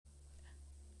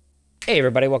Hey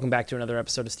everybody, welcome back to another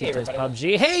episode of Steve Plays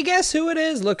PUBG. Hey, guess who it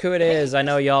is? Look who it is. I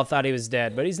know y'all thought he was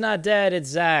dead, but he's not dead. It's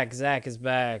Zach. Zach is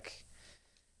back.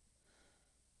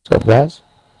 What's up, guys?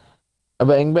 A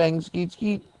bang bang skeet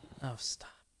skeet. Oh, stop.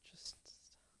 Just stop.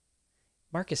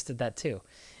 Marcus did that too.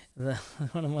 One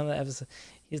of the episodes,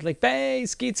 he's like, bang,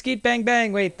 skeet skeet, bang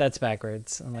bang. Wait, that's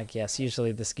backwards. I'm like, yes,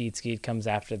 usually the skeet skeet comes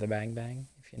after the bang bang,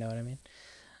 if you know what I mean.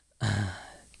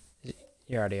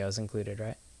 Your audio is included,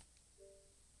 right?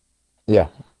 Yeah.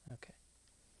 Okay.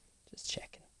 Just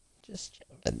checking. Just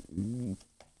checking.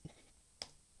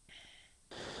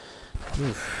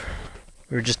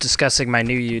 We were just discussing my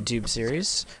new YouTube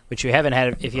series, which you haven't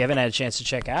had. If you haven't had a chance to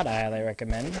check out, I highly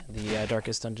recommend the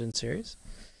Darkest Dungeon series.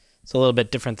 It's a little bit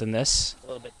different than this.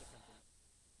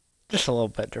 Just a little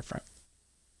bit different.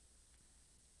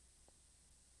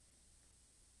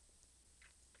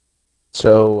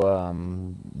 So,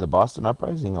 the Boston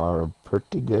Uprising are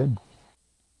pretty good.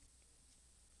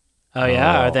 Oh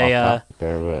yeah, are they?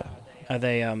 There, Are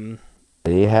they?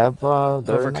 they have they're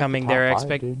Overcoming in the their top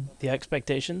five, dude. the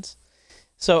expectations.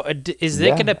 So is it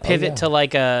Yeah, going to oh, pivot yeah.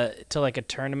 to like a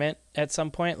tournament at some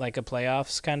point, like a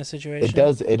playoffs kind of situation? It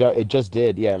does. It just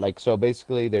did. Yeah. Like so,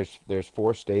 basically, there's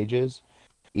 4 stages.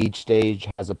 Each stage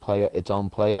has its own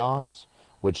playoffs,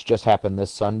 which just happened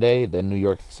this Sunday. The New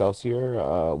York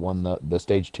Excelsior won the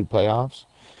stage 2 playoffs.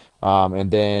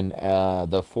 And then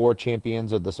the 4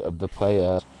 champions of the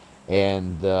playoffs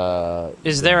and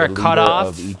Is there the a leader cutoff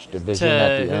of each division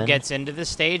at to the who end. gets into the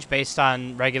stage based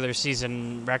on regular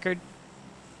season record?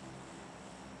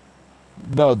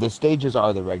 No, the stages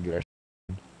are the regular.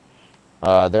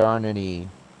 There aren't any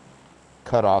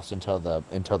cutoffs until the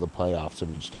playoffs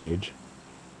of each stage.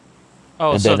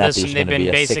 Oh, And so then at least they've gonna be been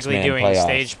a basically 6-man doing playoffs.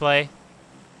 stage play.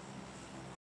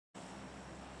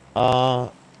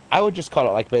 I would just call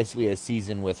it like basically a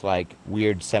season with like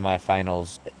weird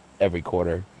semifinals every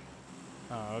quarter.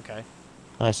 Oh, okay.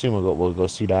 I assume we'll go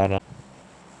see that on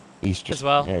Easter. As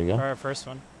well There you for go. our first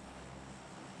one.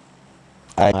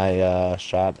 My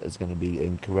shot is going to be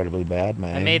incredibly bad,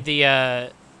 man. I made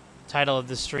the title of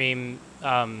the stream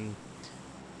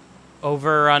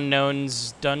Over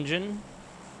Unknown's Dungeon,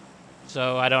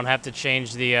 so I don't have to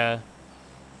change the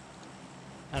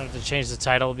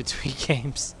title between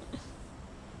games.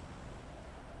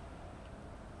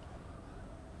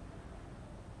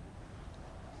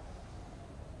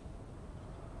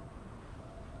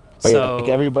 But yeah, So like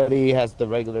everybody has the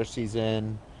regular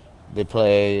season. They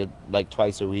play like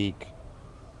twice a week.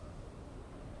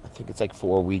 I think it's like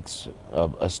 4 weeks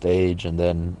of a stage, and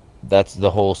then that's the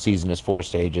whole season is 4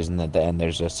 stages, and at the end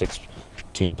there's a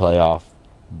 6-team playoff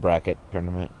bracket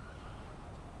tournament.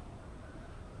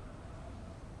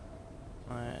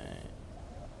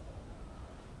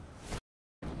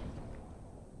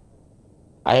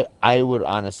 I would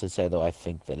honestly say though I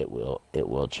think that it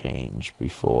will change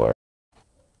before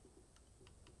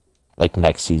like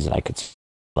next season I could see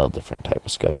a little different type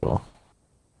of schedule.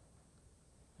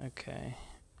 okay.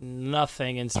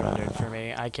 Nothing inserted for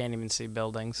me. I can't even see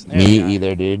buildings. There Me they are.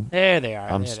 either, dude. There they are.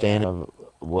 I'm There they standing of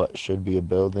what should be a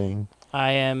building. are.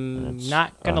 I am and it's,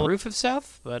 not gonna roof of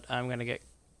south, but I'm gonna get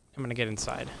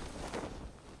inside.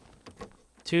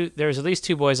 There's at least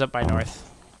 2 boys up by north.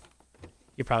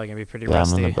 You're probably gonna be pretty Yeah, I'm in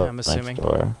rusty, the building I'm next assuming.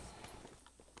 door.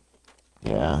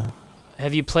 Yeah.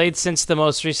 Have you played since the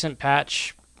most recent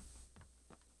patch?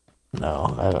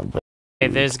 No, I haven't.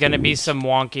 Okay, there's gonna be weeks. some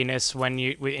wonkiness when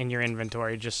in your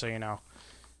inventory, just so you know.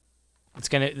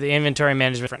 The inventory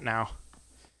management different now.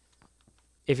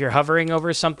 If you're hovering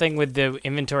over something with the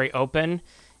inventory open,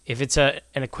 if it's an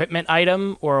equipment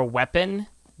item or a weapon,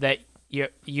 that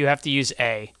you have to use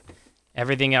A.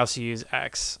 Everything else you use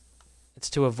X. It's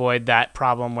to avoid that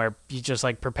problem where you just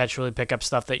like perpetually pick up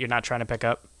stuff that you're not trying to pick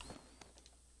up.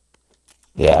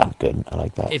 Yeah, good. I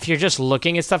like that. If you're just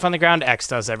looking at stuff on the ground, X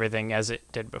does everything as it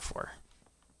did before.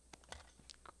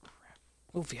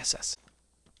 Ooh, VSS.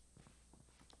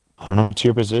 I don't know. What's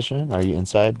your position? Are you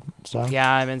inside? South? Yeah,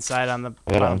 I'm inside on the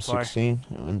I got it bottom on floor.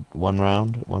 16. 1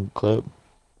 round, 1 clip.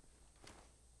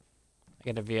 I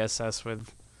get a VSS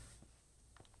with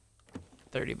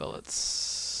 30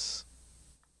 bullets.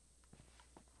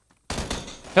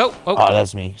 Oh, Oh,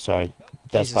 that's me. Sorry.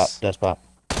 Desktop. Jesus. Desktop.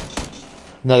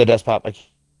 Another desktop. I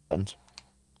can't.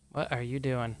 What are you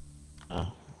doing?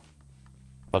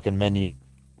 Fucking menu.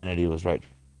 Entity was right.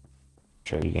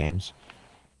 Trade games.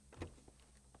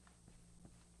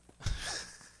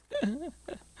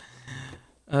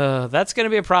 That's gonna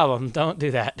be a problem. Don't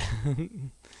do that.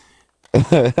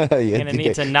 You're gonna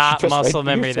need to not muscle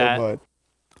memory that. Much.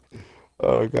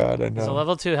 Oh god, I know. There's a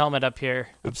level 2 helmet up here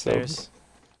It's so- upstairs.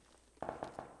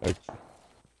 Like,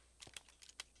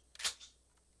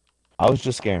 I was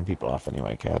just scaring people off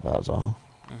anyway, Cap. That was all.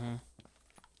 Mm-hmm.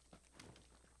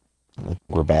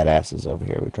 We're badasses over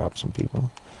here. We dropped some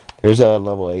people. There's a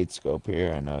level 8 scope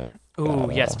here. I know.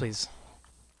 Ooh, yes, please.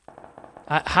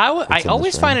 How I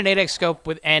always find an 8x scope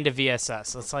with and a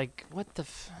VSS. It's like, what the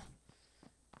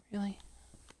really?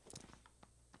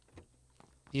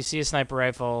 You see a sniper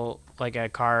rifle, like a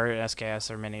car, SKS,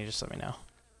 or mini, just let me know.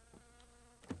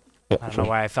 Yeah, I don't know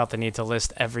why I felt the need to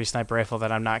list every sniper rifle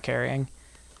that I'm not carrying.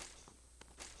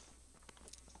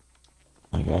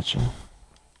 I gotcha.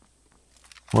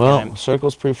 Well, Yeah,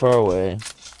 circle's pretty far away.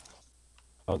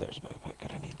 Oh, there's a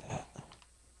backpack. I need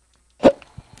that.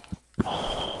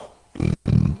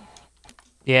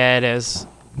 Yeah, it is.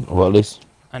 Well, at least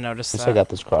I noticed I that. got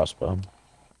this crossbow.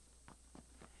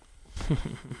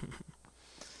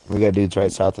 We got dudes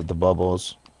right south of the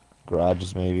bubbles.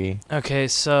 Garages, maybe. Okay,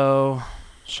 so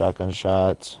Shotgun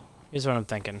shots. here's what I'm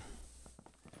thinking.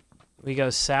 We go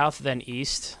south, then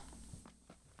east.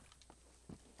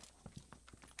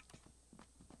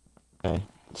 Okay.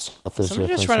 South is Somebody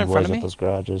just definitely run in some front boys of at me? those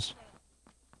garages.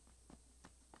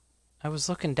 I was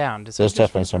looking down. Does There's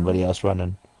somebody just definitely run in front of somebody me? else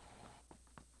running.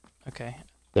 Okay.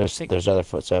 There's other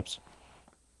footsteps.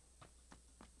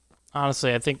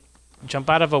 Honestly, I think jump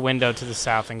out of a window to the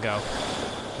south and go.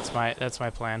 That's my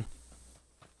plan.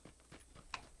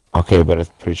 Okay, but I'm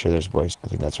pretty sure there's boys. I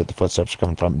think that's where the footsteps are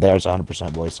coming from. There's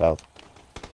 100% boys south.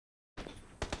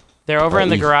 They're over in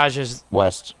the East. garages.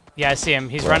 West. Yeah, I see him.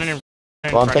 He's West. running in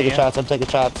Well, I'm front of taking you. shots. I'm taking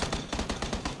shots.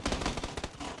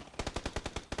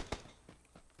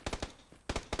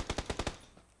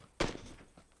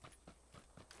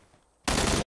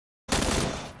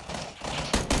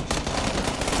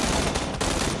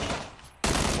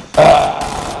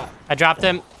 I dropped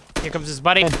him. Here comes his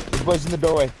buddy. Man, there's boys in the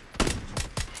doorway.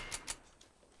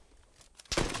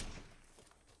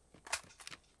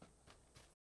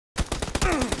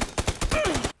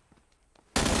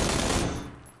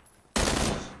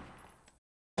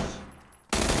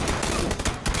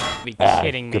 Be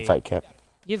kidding me. Good fight, Cap.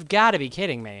 You've got to be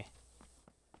kidding me.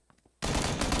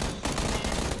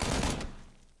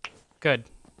 Good.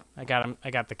 I got him.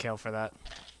 I got the kill for that.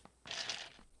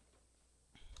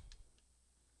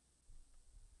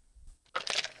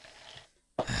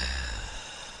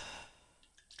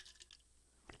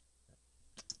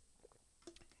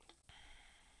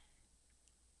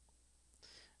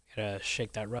 Gotta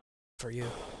shake that rub for you.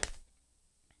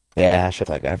 Yeah, I shot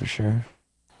that guy for sure.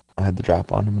 I had the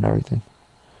drop on him and everything.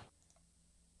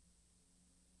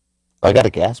 I got a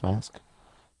gas mask.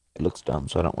 It looks dumb,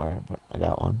 so I don't wear it, but I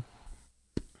got one.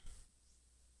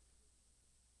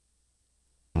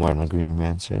 I'm wearing my green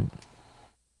man suit.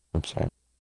 Oops, sorry.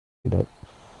 Get up.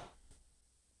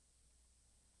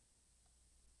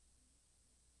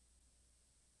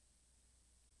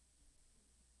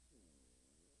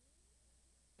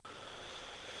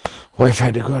 Wife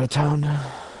had to go out of town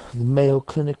to the Mayo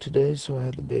Clinic today, so I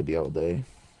had the baby all day.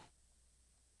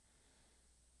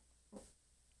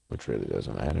 Which really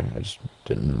doesn't matter. I just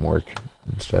didn't work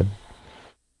instead.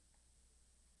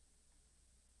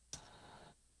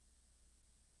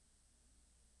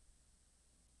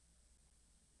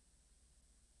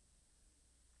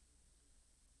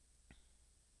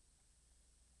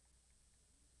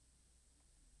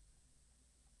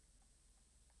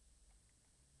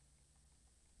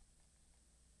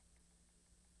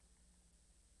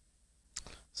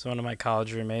 So one of my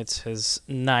college roommates, his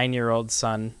 9-year-old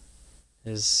son,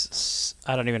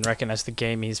 I don't even recognize the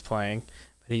game he's playing,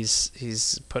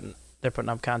 but they're putting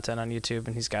up content on YouTube,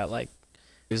 and he's got like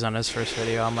views on his first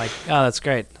video. I'm like, oh, that's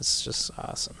great. That's just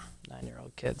awesome.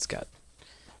 9-year-old kid's got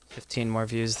 15 more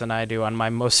views than I do on my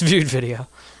most viewed video.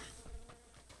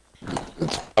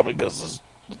 Probably because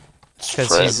he's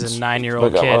a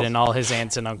 9-year-old kid, and all his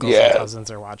aunts and uncles and cousins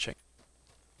are watching.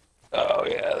 Oh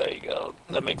yeah, there you go.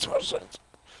 That makes more sense.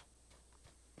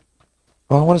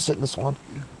 Oh, I want to sit in this one.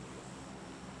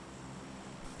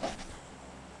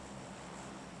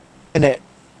 And it,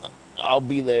 I'll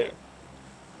be there.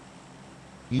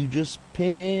 You just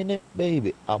pin it,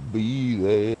 baby. I'll be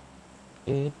there.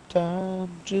 In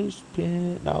time, just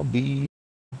pin. I'll be.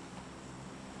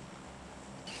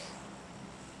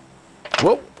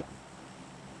 Whoa.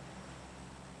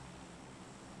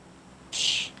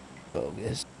 Shh.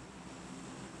 Bogus.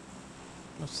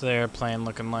 What's the airplane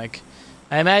looking like?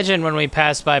 I imagine when we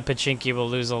pass by Pachinki, we'll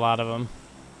lose a lot of them.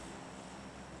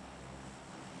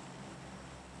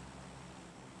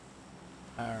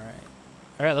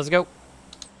 Alright, let's go.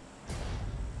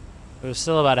 There was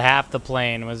still about half the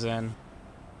plane was in.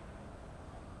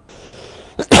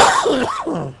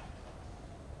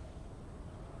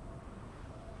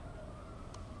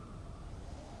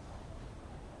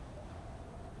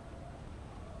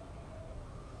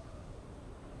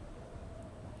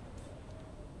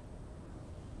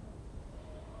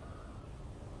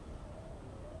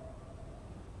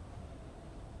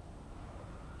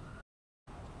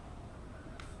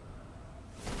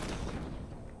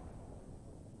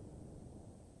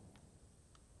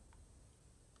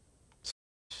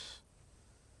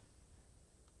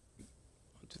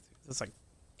 It's like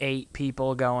 8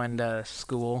 people going to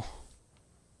school.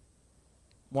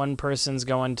 One person's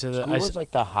going to the. School was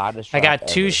like the hottest. I got job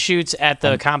 2 ever. shoots at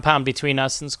the compound between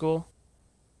us and school.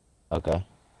 Okay.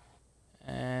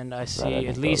 And I Glad I see didn't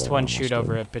at go least there, one almost shoot did.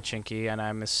 over at Pachinki, and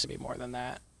I miss maybe more than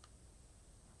that.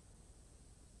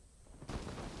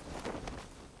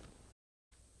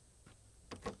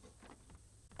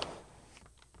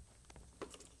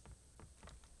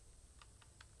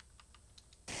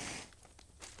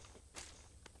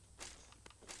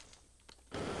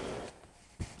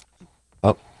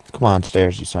 Oh, come on,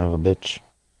 stairs, you son of a bitch.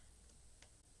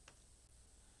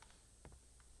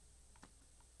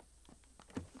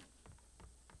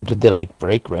 Did they like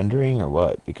break rendering or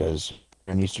what? Because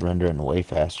it needs to render in way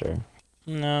faster.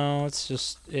 No, it's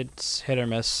just it's hit or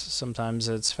miss. Sometimes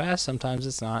it's fast, sometimes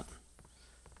it's not.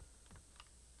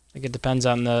 I think it depends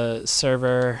on the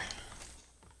server.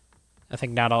 I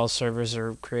think not all servers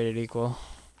are created equal.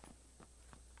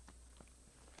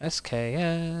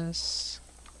 SKS.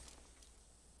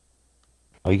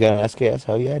 Oh, you got an SKS?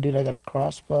 Hell yeah, dude, I got a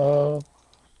crossbow.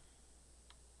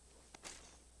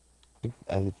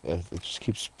 It just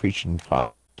keeps preaching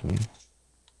to me.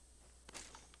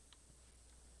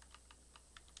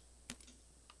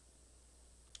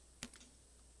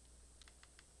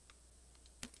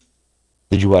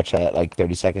 Did you watch that like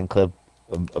 30-second clip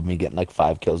of me getting like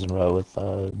 5 kills in a row with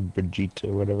Brigitte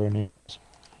or whatever her name is?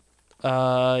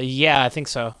 Yeah, I think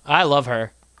so. I love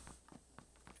her.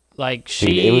 Like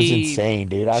Dude, it was insane,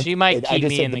 dude. She might I keep just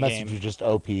me said in the the message game. was just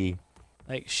OP.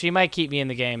 Like she might keep me in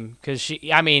the game because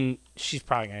I mean, she's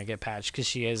probably gonna get patched because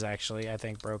she is actually, I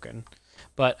think, broken.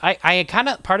 But I kind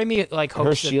of, part of me like Her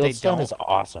hopes that shield they stun don't. is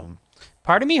awesome.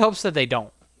 Part of me hopes that they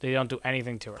don't. They don't do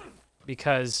anything to her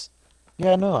because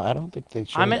Yeah, no, I don't think they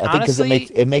should. I mean, I think because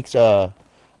honestly, it makes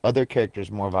other characters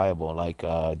more viable, like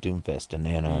Doomfist and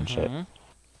Nano and shit.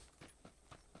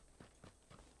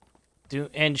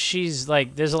 And she's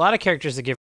like, there's a lot of characters that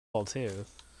give her trouble too.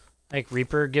 Like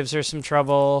Reaper gives her some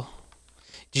trouble.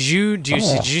 Did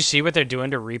you see what they're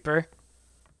doing to Reaper?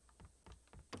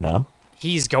 No,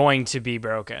 He's going to be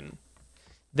broken.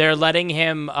 They're letting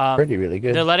him. really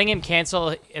good. They're letting him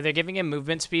cancel. They're giving him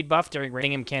movement speed buff during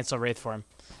letting him cancel Wraith form.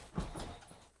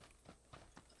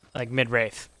 Like mid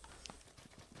Wraith.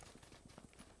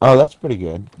 Oh, that's pretty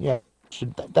good. Yeah,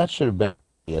 that should have been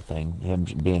a thing. Him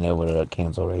being able to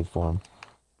cancel raid for him.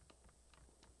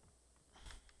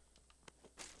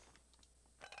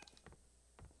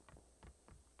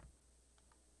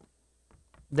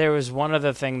 There was one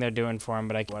other thing they're doing for him,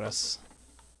 but I can't let us.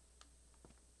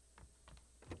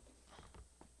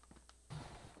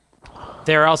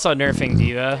 They're also nerfing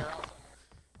Diva.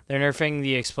 They're nerfing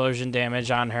the explosion damage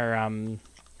on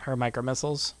her micro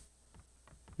missiles.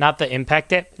 Not the impact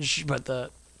damage, but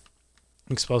the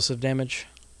explosive damage.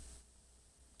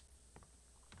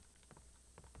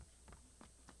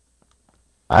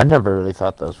 I never really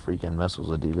thought those freaking missiles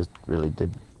of Divas really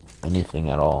did anything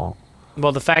at all.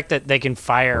 Well, the fact that they can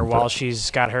fire while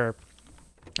she's got her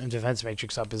defense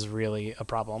matrix up is really a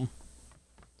problem.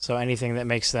 So anything that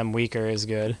makes them weaker is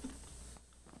good.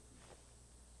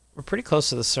 We're pretty close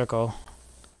to the circle.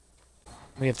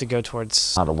 We have to go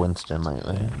towards... Not a Winston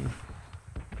lately.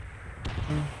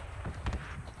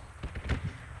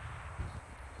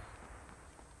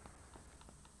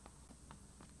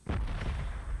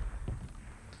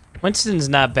 Winston's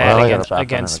not bad Well, I got a shotgun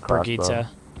against and a crossbow. Brigitte.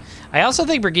 I also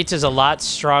think Brigitte's a lot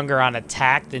stronger on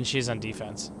attack than she is on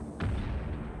defense.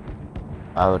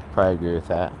 I would probably agree with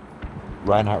that.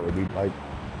 Reinhardt would be like...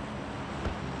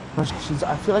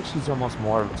 I feel like she's almost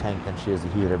more of a tank than she is a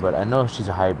healer, but I know she's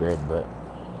a hybrid, but...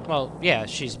 Well, yeah,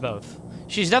 she's both.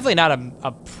 She's definitely not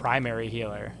a primary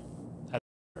healer. That's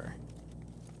for sure.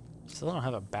 Still don't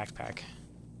have a backpack.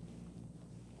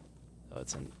 Oh,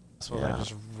 it's in... So I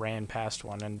just ran past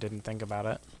one and didn't think about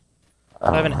it.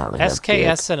 I have an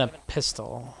SKS and a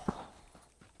pistol.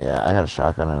 Yeah, I got a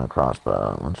shotgun and a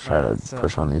crossbow. Let's try to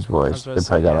push on these boys.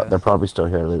 They're probably still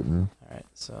here looting. Alright,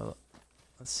 so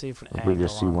let's see if we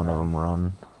just see one of them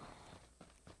run.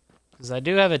 Because I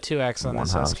do have a 2x on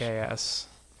this house. SKS.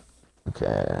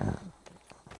 Okay.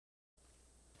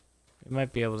 We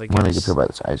might be able to I'm get gonna get here by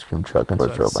this ice cream truck and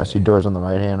doors are open. I see doors on the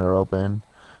right hand are open.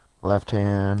 Left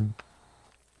hand.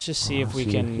 Let's just see if we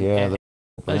can... Yeah,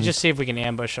 let's just see if we can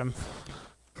ambush them.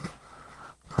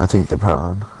 I think they're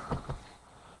prone.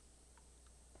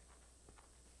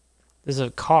 There's a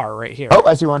car right here. Oh,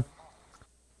 I see one.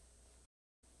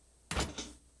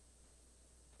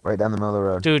 Right down the middle of the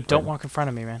road. Dude, don't walk in front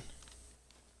of me, man.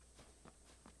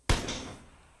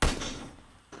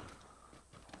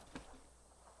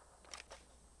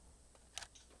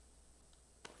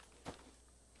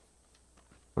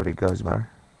 goes, Mar.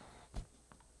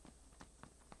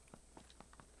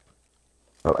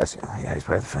 Oh, I see. Yeah, he's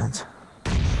by the fence.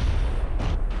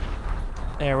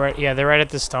 They're right. Yeah, they're right at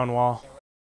the stone wall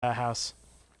house.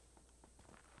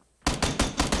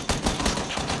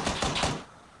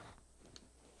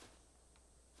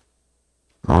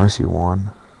 Oh, I see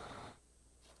one.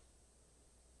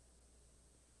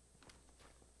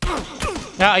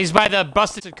 No, he's by the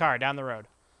busted car down the road.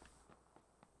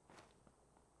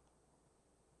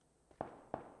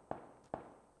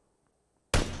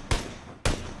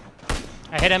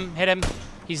 I hit him.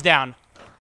 He's down.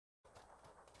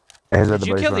 Did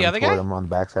you kill the other guy? I'm on the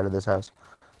backside of this house.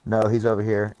 No, he's over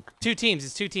here. Two teams.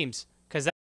 It's two teams. Because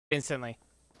that instantly.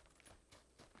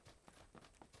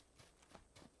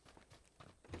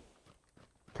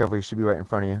 Careful, he should be right in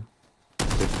front of you.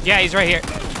 Yeah, he's right here.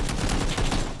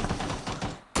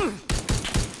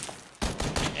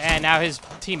 And now his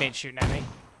teammate's shooting at me.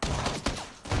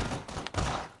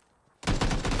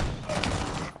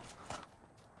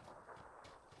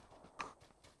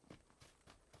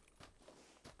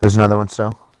 There's another one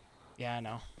still. Yeah, I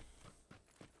know.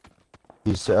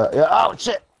 He's yeah, oh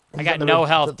shit! I got no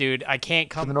health, dude. I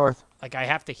can't come to the north. Like I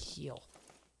have to heal.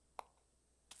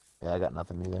 Yeah, I got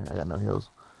nothing either. I got no heals.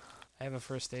 I have a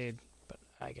first aid, but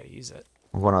I gotta use it.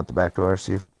 I'm going out the back door,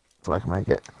 see if I can make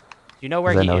it. You know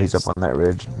where he is? I know he's up on that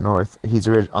ridge north. He's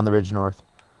on the ridge north.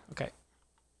 Okay.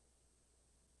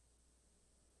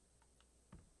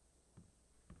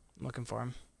 I'm looking for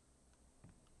him.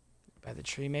 By the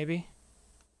tree, maybe?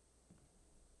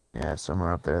 Yeah,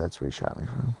 somewhere up there. That's where he shot me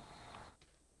from.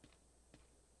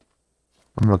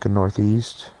 I'm looking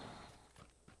northeast.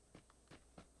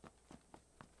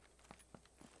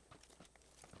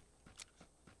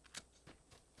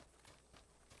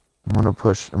 I'm gonna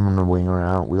push. I'm gonna wheel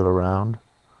around.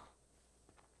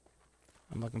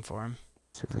 I'm looking for him.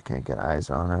 See if I can't get eyes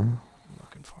on him. I'm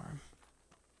looking for him.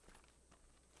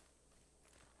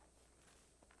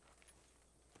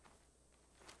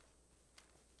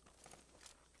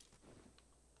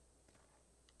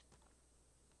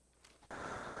 I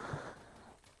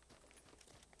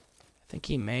think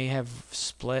he may have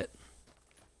split.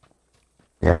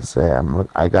 Yeah,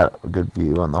 I got a good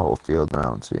view on the whole field, and I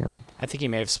don't see him. I think he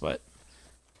may have split.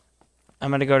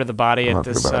 I'm gonna go to the body at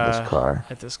this car.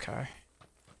 At this car.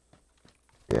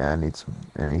 Yeah, I need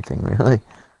anything really.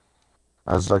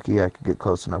 I was lucky I could get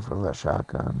close enough with that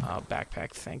shotgun. Oh,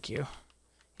 backpack, thank you.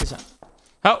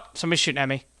 Oh, somebody's shooting at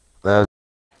me. That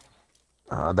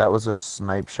was a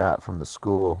snipe shot from the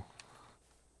school.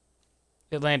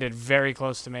 It landed very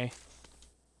close to me.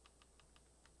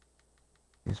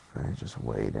 He's probably just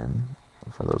waiting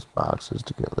for those boxes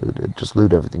to get looted. Just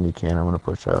loot everything you can. I'm gonna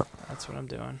push up. That's what I'm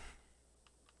doing.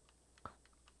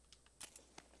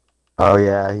 Oh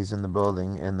yeah, he's in the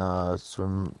building in the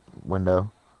swim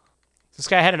window. This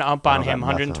guy had an ump on him,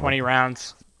 120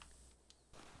 rounds.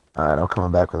 Alright, I'm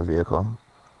coming back with a vehicle.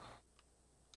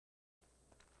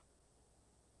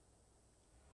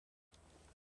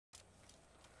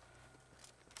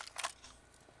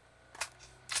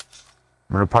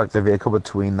 I'm gonna park the vehicle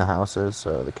between the houses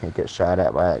so they can't get shot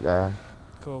at by that guy.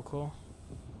 Cool, cool.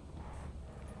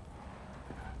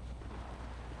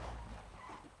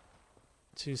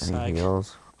 Two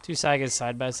Saigas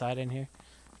side by side in here.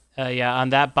 Yeah, on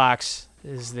that box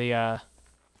is the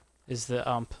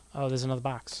ump. Oh, there's another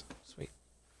box. Sweet.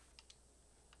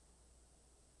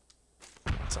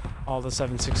 That's all the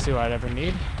 7.62 I'd ever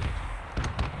need.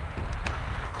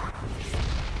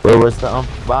 Where was the ump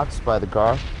box? By the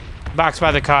car? Box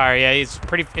by the car. Yeah, it's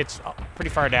pretty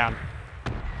far down.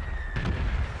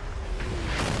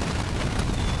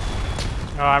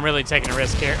 Oh, I'm really taking a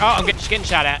risk here. Oh, I'm getting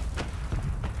shot at.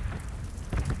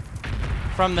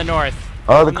 From the north.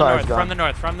 Oh, the car's gone.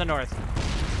 From the north.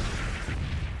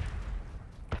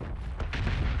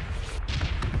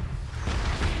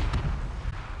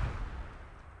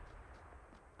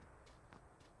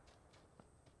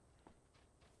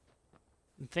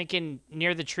 I'm thinking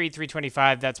near the tree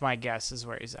 325, that's my guess, is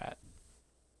where he's at.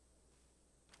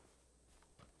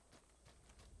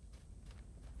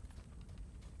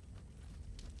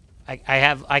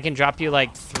 I can drop you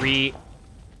like 3.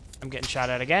 I'm getting shot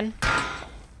at again.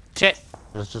 Shit.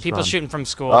 People shooting from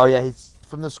school. Oh yeah, he's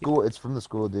from the school. It's from the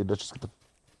school, dude. Let's just get the...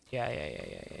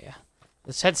 Yeah.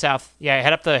 Let's head south. Yeah,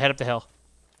 head up the hill.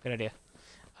 Good idea.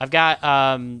 I've got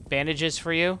bandages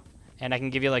for you, and I can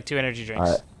give you like 2 energy drinks.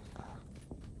 All right.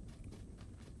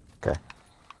 Okay.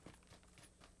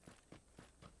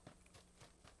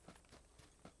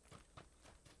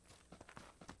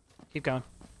 Keep going.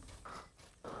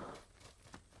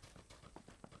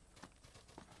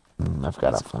 I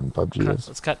forgot how fun PUBG is.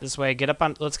 Let's cut this way.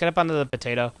 Let's get up onto the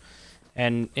potato,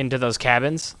 and into those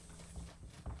cabins,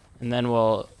 and then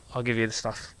I'll give you the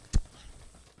stuff.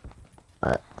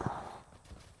 All right.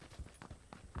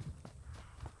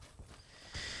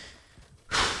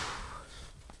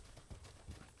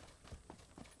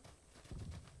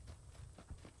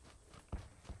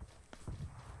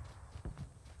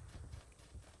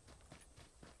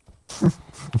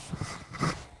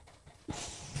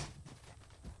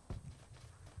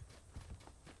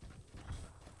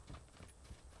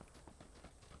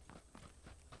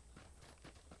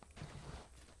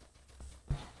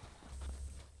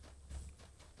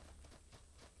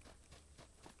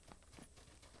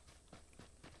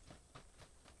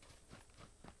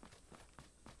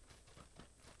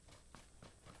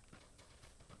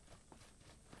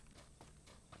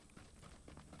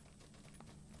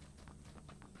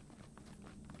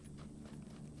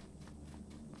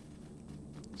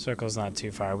 Circle's not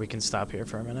too far. We can stop here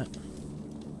for a minute.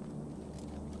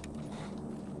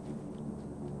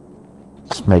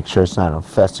 Just make sure it's not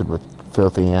infested with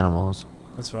filthy animals.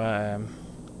 That's why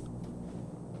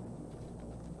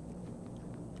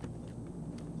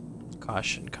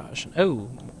Caution, caution. Oh,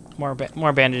 more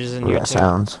bandages in here too.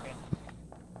 Sounds.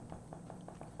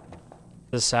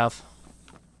 The south.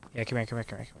 Yeah, come here. All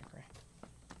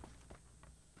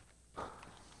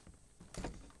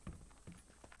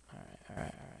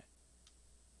right.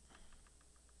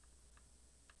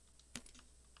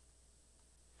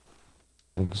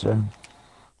 Thank you, sir.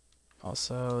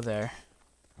 Also there.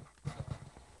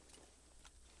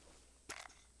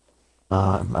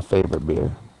 My favorite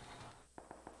beer.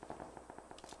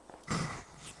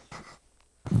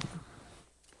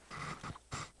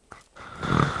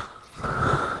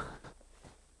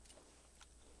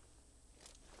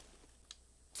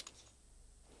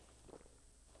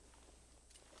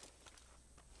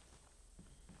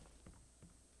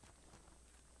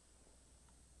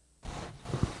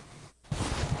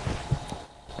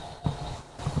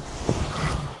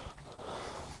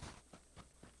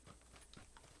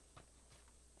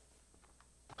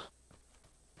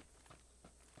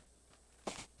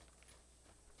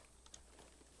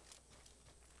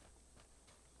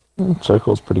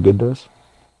 Circle's pretty good to us.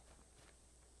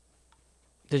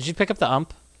 Did you pick up the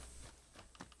ump?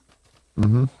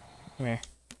 Mm-hmm. Come here.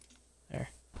 There.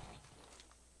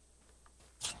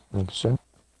 Thank you, sir.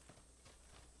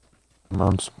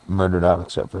 Mom's murdered out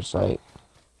except for sight.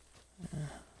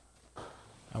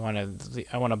 I want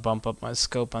to bump up my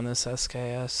scope on this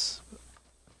SKS.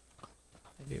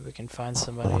 Maybe we can find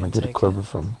somebody. I want and to get a take quiver it.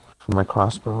 from my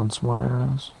crossbow and some more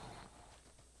arrows.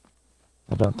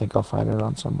 I don't think I'll find it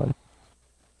on somebody.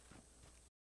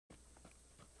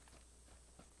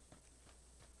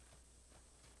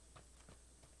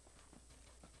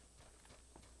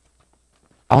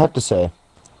 I have to say,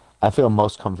 I feel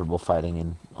most comfortable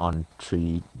fighting on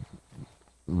tree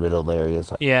riddled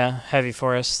areas. Yeah, heavy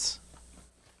forests.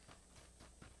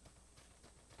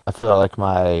 I feel like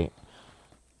my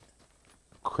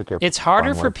quicker. It's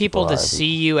harder find for where people to are.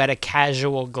 see you at a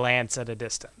casual glance at a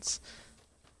distance.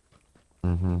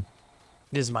 Mm-hmm.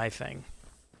 Is my thing.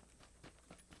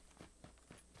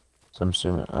 So I'm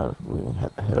assuming we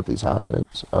hit up these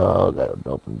houses. Oh, got an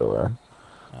open door.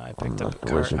 I picked up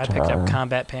Where's your I picked tower? up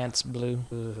combat pants blue.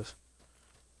 Ugh.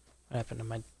 What happened to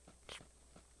my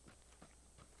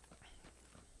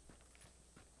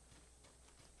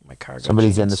cargo?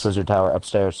 Somebody's in jeans? this wizard tower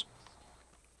upstairs.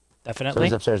 Definitely.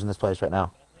 Somebody's upstairs in this place right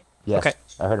now. Yes. Okay.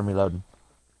 I heard him reloading.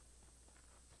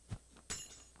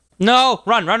 No!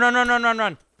 Run!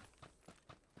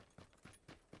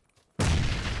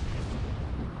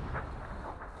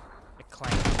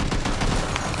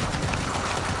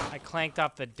 I clanked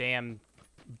off the damn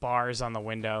bars on the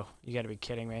window. You gotta be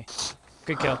kidding me.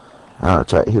 Good kill. Oh,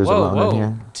 that's right. He was alone in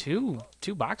here.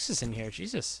 Two boxes in here.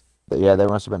 Jesus. But yeah, there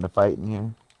must have been a fight in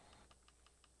here.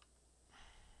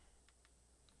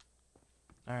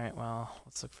 Alright, well,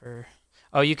 let's look for...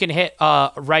 Oh, you can hit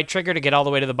right trigger to get all the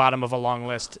way to the bottom of a long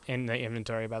list in the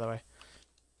inventory, by the way.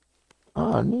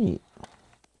 Oh, neat.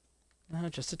 No,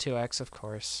 just a 2x, of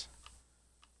course.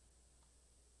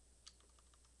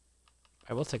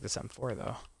 I will take this M4,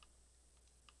 though.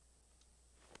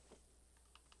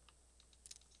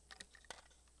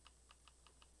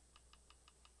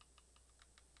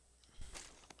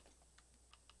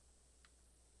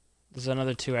 There's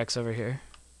another 2x over here.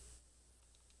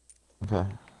 Okay.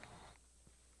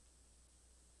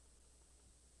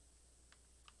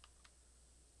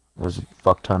 There's a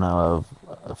fuck ton of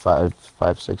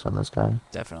 5.56 on this guy.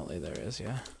 Definitely there is,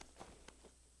 yeah.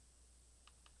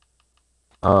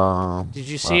 Did you Well,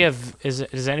 see if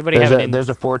does anybody have an there's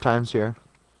a 4x here.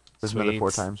 There's another Sweet.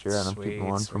 4x here, and I'm keeping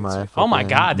one for my. Oh my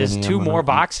God! There's mini 2 I'm more gonna keep.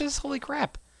 boxes. Holy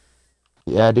crap!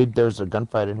 Yeah, dude, there's a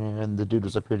gunfight in here, and the dude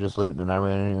was up here just looting, and I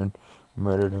ran in here and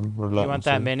murdered him You want that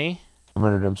relentlessly. mini? I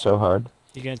murdered him so hard.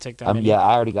 You gonna take that mini? Yeah,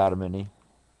 I already got a mini.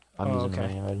 I'm Oh, using a okay.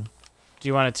 mini already. Do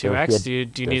you want a 2x? Do you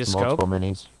need a There's scope? multiple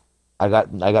minis. I got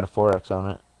a 4x on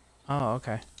it. Oh,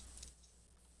 okay.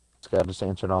 This guy just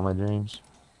answered all my dreams.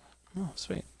 Oh,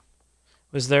 sweet.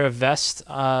 Was there a vest,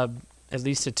 at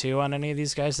least a 2 on any of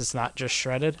these guys? It's not just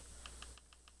shredded.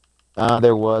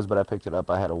 There was, but I picked it up.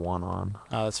 I had a 1 on.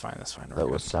 Oh, that's fine. That's fine. That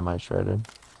was semi-shredded.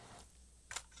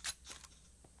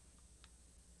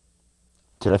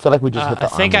 Dude, I feel like we just hit the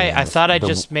I thought I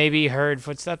just maybe heard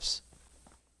footsteps.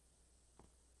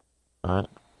 Alright.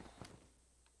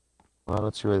 Well,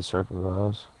 let's see where the circle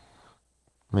goes.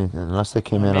 I mean, unless they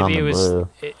came in on the blue.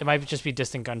 It might just be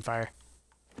distant gunfire.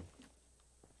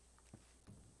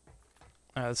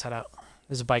 Alright, let's head out.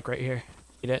 There's a bike right here.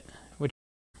 Eat it. Which?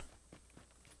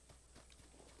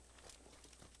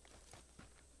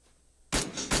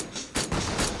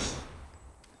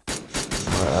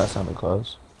 Alright, that sounded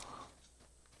close.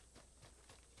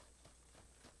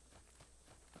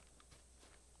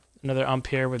 Another ump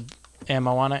here with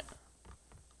ammo on it.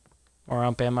 Or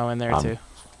ump ammo in there too.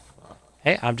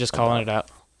 Hey, I'm just calling it out.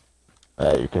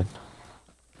 Yeah, you're good.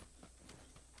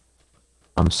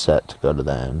 I'm set to go to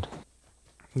the end.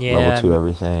 Yeah. Level 2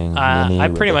 everything. I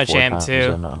pretty much am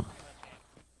too. No.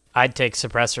 I'd take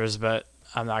suppressors, but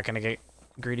I'm not gonna get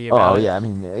greedy about it. Oh yeah, I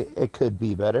mean it could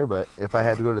be better, but if I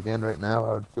had to go to the end right now,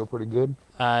 I would feel pretty good.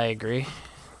 I agree.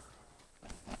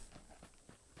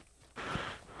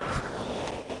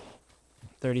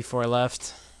 $34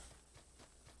 left.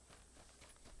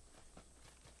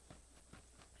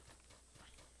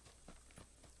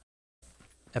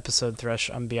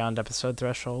 I'm beyond episode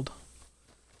threshold.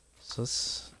 So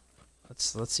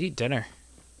let's eat dinner.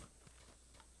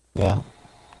 Yeah.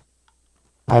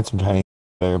 I had some Chinese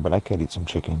there, but I could eat some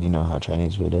chicken. You know how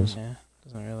Chinese food is. Yeah,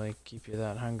 doesn't really keep you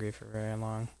that hungry for very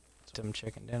long. Some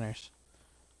chicken dinners.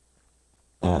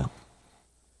 Yeah.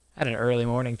 I had an early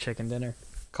morning chicken dinner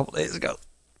a couple days ago.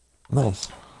 Nice.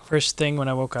 First thing when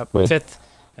I woke up. Wait.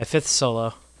 My fifth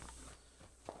solo.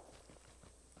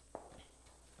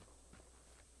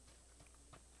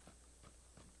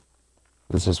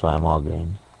 This is why I'm all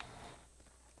green.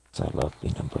 'Cause I love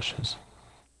being in bushes.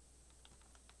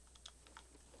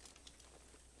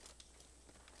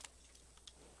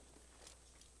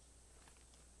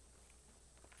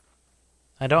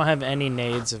 I don't have any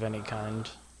nades of any kind.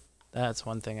 That's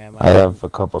one thing I might. I have a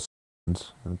couple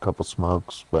stuns and a couple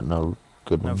smokes, but no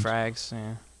good No ones. frags,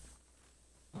 yeah.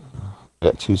 I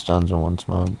got 2 stuns and 1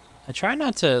 smoke. I try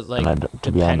not to like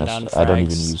To be depend honest, on frags. I don't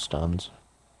even use stuns.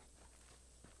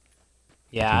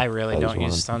 Yeah, I really Frags don't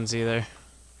use one. stuns either.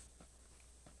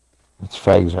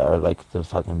 Frags are like the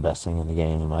fucking best thing in the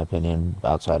game, in my opinion,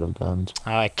 outside of guns.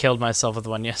 I killed myself with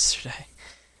one yesterday.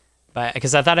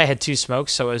 Because I thought I had 2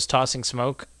 smokes, so I was tossing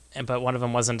smoke, but one of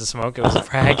them wasn't a smoke, it was a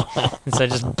frag. And so I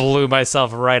just blew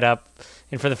myself right up.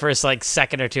 And for the first like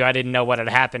second or two, I didn't know what had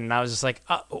happened, and I was just like,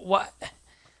 what?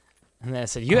 And then I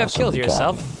said, you have killed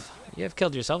yourself. You have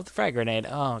killed yourself with a frag grenade.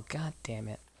 Oh, god damn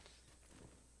it.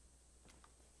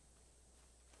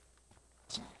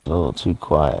 It's a little too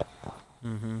quiet.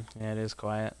 Yeah, it is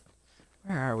quiet.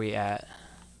 Where are we at?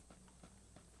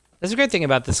 That's a great thing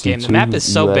about this See, game. The 2 map is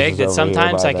so US big is that over here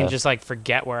sometimes by I can the- just like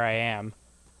forget where I am.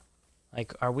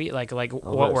 Like, are we like Over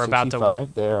what at we're about to?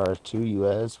 65, there are 2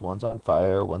 US, one's on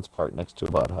fire, one's parked next to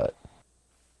a bot hut.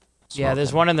 Yeah, there's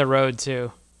Smoking. one in the road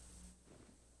too.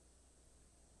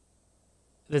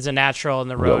 There's a natural in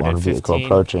the We got road one at vehicle 15.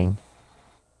 approaching.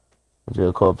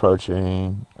 Vehicle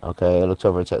approaching. Okay, it looks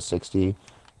over. It's at 60.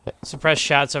 Suppressed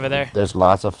shots over there. There's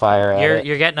lots of fire at it.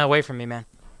 You're getting away from me, man.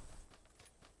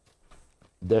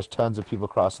 There's tons of people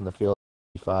crossing the field.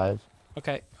 5.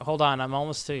 Okay, hold on. I'm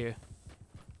almost to you.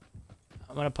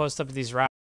 I'm gonna post up these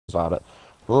rocks. There's a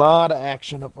lot of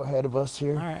action up ahead of us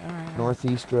here. All right.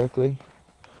 Northeast directly.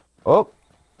 Oh,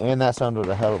 and that sounded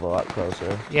a hell of a lot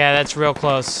closer. Yeah, that's real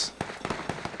close.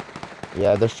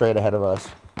 Yeah, they're straight ahead of us.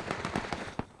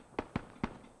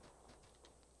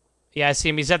 Yeah, I see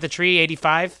him. He's at the tree,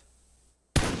 85.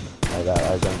 I got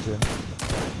eyes on too.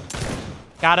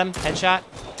 Got him. Headshot.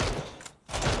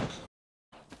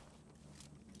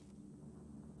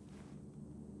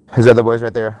 His other boy's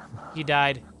right there. He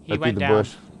died. He Right through went the down.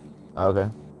 bush. Okay.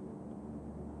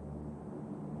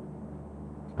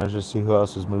 Let's just see who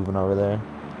else is moving over there.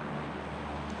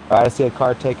 Alright, I see a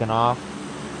car taking off.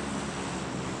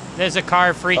 There's a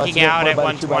car freaking out at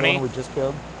 120. We just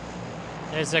killed.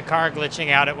 There's a car glitching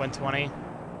out at 120.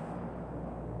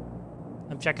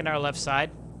 I'm checking our left side.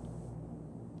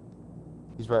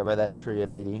 He's right by that tree at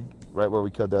 80, right where we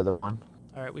killed the other one.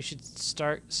 All right, we should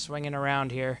start swinging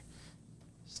around here.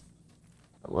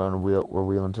 We're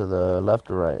wheeling to the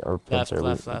left or right? Or Left, pincer?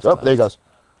 left, left, Oh, left. there he goes.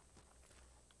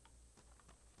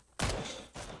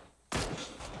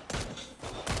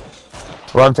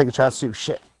 Well, I'm taking shots too.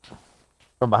 Shit.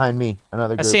 From behind me.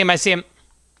 Another group. I see him. I see him.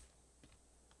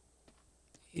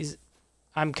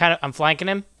 I'm flanking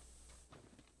him.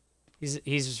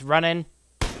 He's running.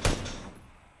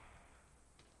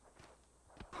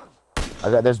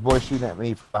 There's boys shooting at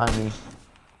me behind me.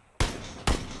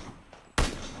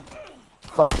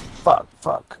 Fuck.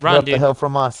 Run, They're up dude. the hill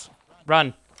from us.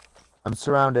 Run. I'm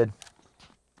surrounded.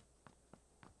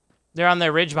 They're on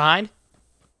the ridge behind.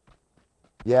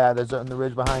 Yeah, there's on the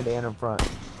ridge behind and in front.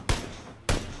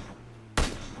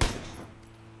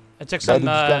 I took some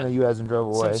you guys and drove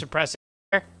away. some suppressing.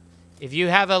 If you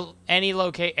have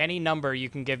any number you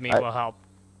can give me, will help.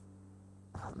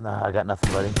 Nah, I got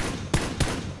nothing, buddy.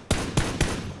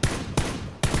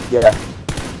 Yeah.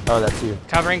 Oh, that's you.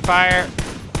 Covering fire.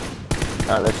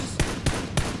 All right, let's just...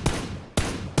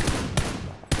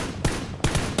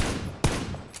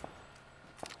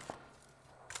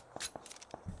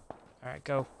 All right,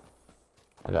 go.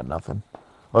 I got nothing.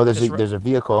 Oh, there's a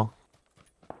vehicle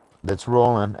that's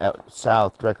rolling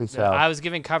south, directly south. I was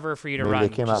giving cover for you to Maybe run. they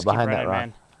came Just out behind keep that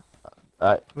running,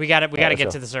 rock. man. We got to get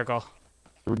to the circle.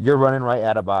 You're running right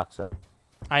at a box.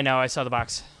 I know. I saw the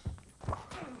box.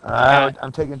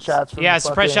 I'm taking shots from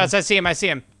suppress shots. I see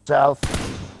him. South.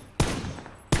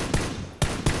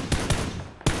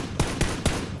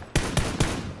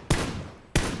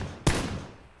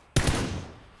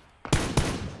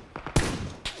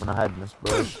 I'm gonna hide in this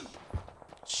bush.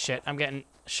 Shit, I'm getting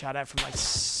shot at from like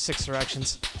 6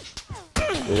 directions.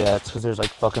 Yeah, it's because there's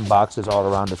like fucking boxes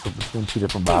all around us. We're between 2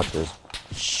 different boxes.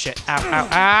 Shit.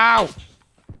 Ow.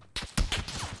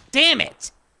 Damn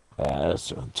it. Yeah,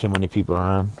 there's too many people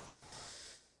around.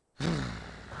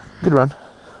 Good run.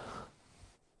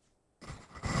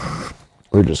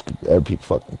 We're just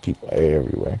fucking people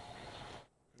everywhere.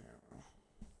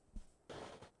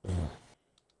 If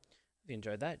you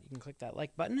enjoyed that, you can click that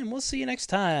like button, and we'll see you next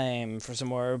time for some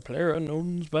more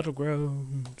PlayerUnknown's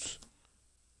Battlegrounds.